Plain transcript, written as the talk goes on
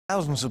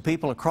Thousands of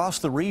people across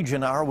the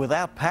region are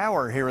without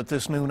power here at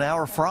this noon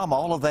hour from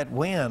all of that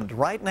wind.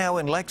 Right now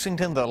in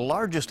Lexington, the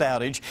largest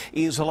outage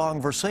is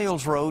along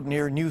Versailles Road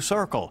near New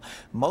Circle.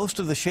 Most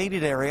of the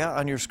shaded area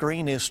on your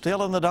screen is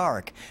still in the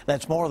dark.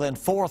 That's more than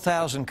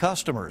 4,000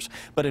 customers.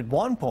 But at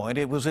one point,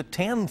 it was at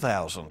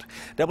 10,000.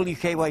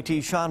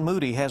 WKYT Sean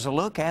Moody has a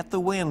look at the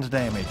wind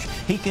damage.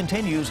 He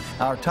continues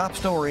our top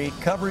story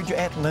coverage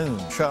at noon.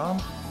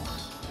 Sean?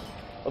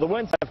 Well, the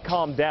winds have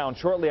calmed down.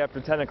 Shortly after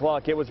 10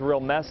 o'clock, it was a real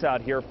mess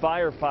out here.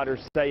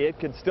 Firefighters say it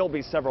could still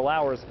be several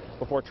hours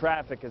before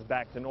traffic is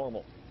back to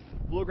normal.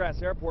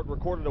 Bluegrass Airport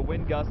recorded a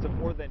wind gust of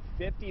more than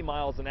 50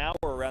 miles an hour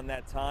around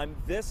that time.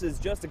 This is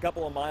just a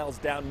couple of miles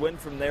downwind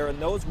from there, and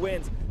those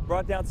winds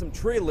brought down some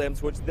tree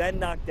limbs, which then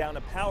knocked down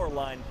a power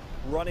line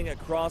running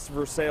across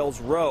Versailles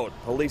Road.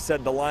 Police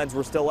said the lines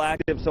were still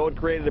active, so it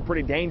created a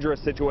pretty dangerous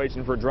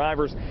situation for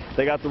drivers.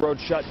 They got the road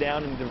shut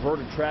down and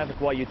diverted traffic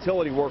while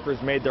utility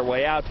workers made their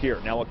way out here.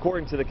 Now,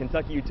 according to the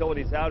Kentucky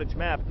Utilities outage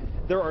map,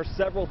 there are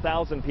several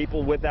thousand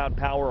people without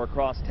power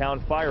across town.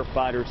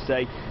 Firefighters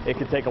say it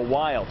could take a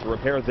while to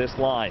repair this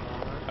line.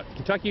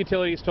 Kentucky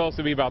Utilities told us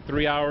to be about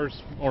 3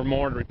 hours or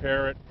more to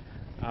repair it.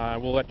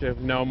 We'll let you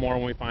know more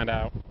when we find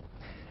out.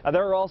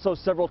 There are also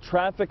several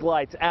traffic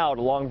lights out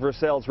along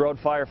Versailles Road.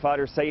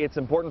 Firefighters say it's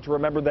important to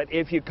remember that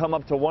if you come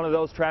up to one of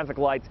those traffic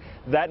lights,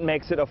 that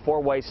makes it a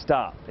four-way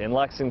stop. In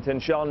Lexington,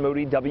 Sean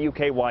Moody,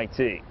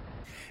 WKYT.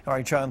 All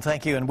right, Sean,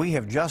 thank you. And we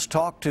have just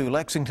talked to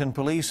Lexington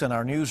police in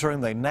our newsroom.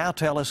 They now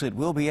tell us it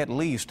will be at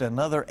least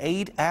another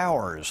 8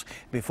 hours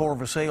before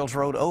Versailles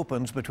Road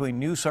opens between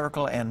New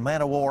Circle and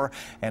Man-O-War,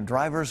 and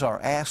drivers are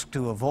asked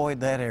to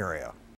avoid that area.